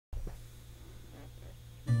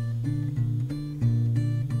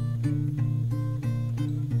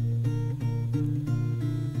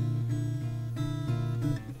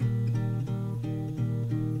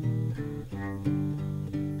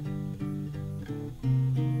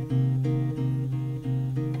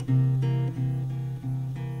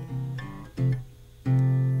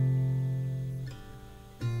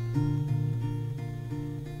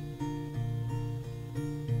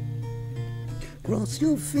Cross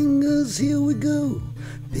your fingers, here we go.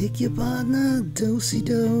 Pick your partner,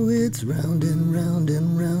 do-si-do. It's round and round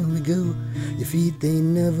and round we go. Your feet, they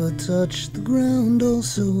never touch the ground.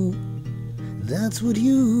 Also, that's what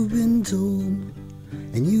you've been told.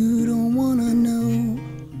 And you don't wanna know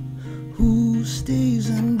who stays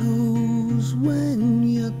and goes when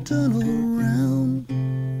you turn around.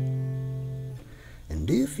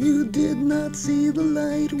 And if you did not see the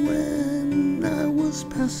light when I was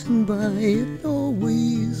passing by, it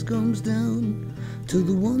always comes down to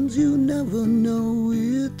the ones you never know.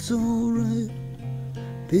 It's alright,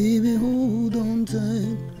 baby, hold on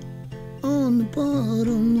tight on the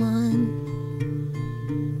bottom line.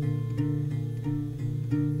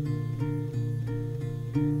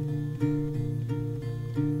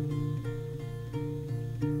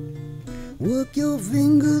 Work your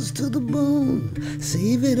fingers to the bone,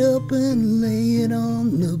 save it up and lay it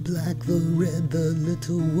on the black, the red, the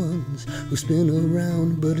little ones who spin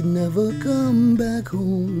around but never come back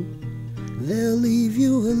home. They'll leave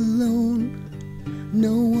you alone.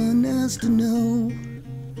 No one has to know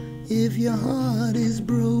if your heart is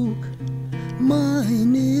broke.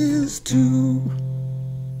 Mine is too.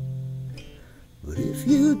 But if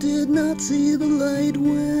you did not see the light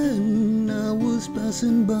when I was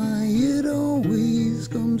passing by, it always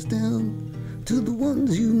comes down to the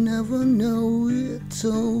ones you never know. It's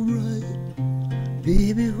alright,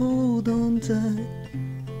 baby, hold on tight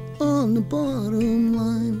on the bottom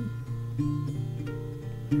line.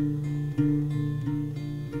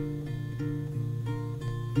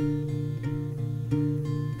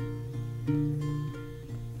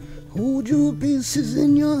 Hold your pieces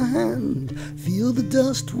in your hand, feel the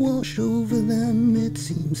dust wash over them. It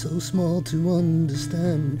seems so small to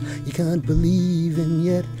understand. You can't believe and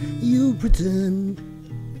yet you pretend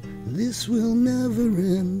this will never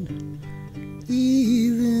end.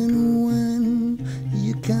 Even when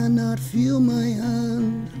you cannot feel my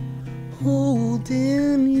hand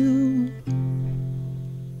holding you.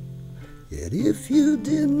 Yet if you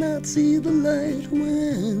did not see the light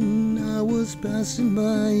when I was passing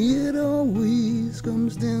by, it always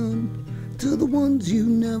comes down to the ones you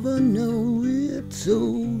never know. It's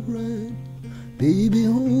alright, baby,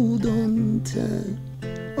 hold on tight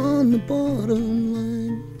on the bottom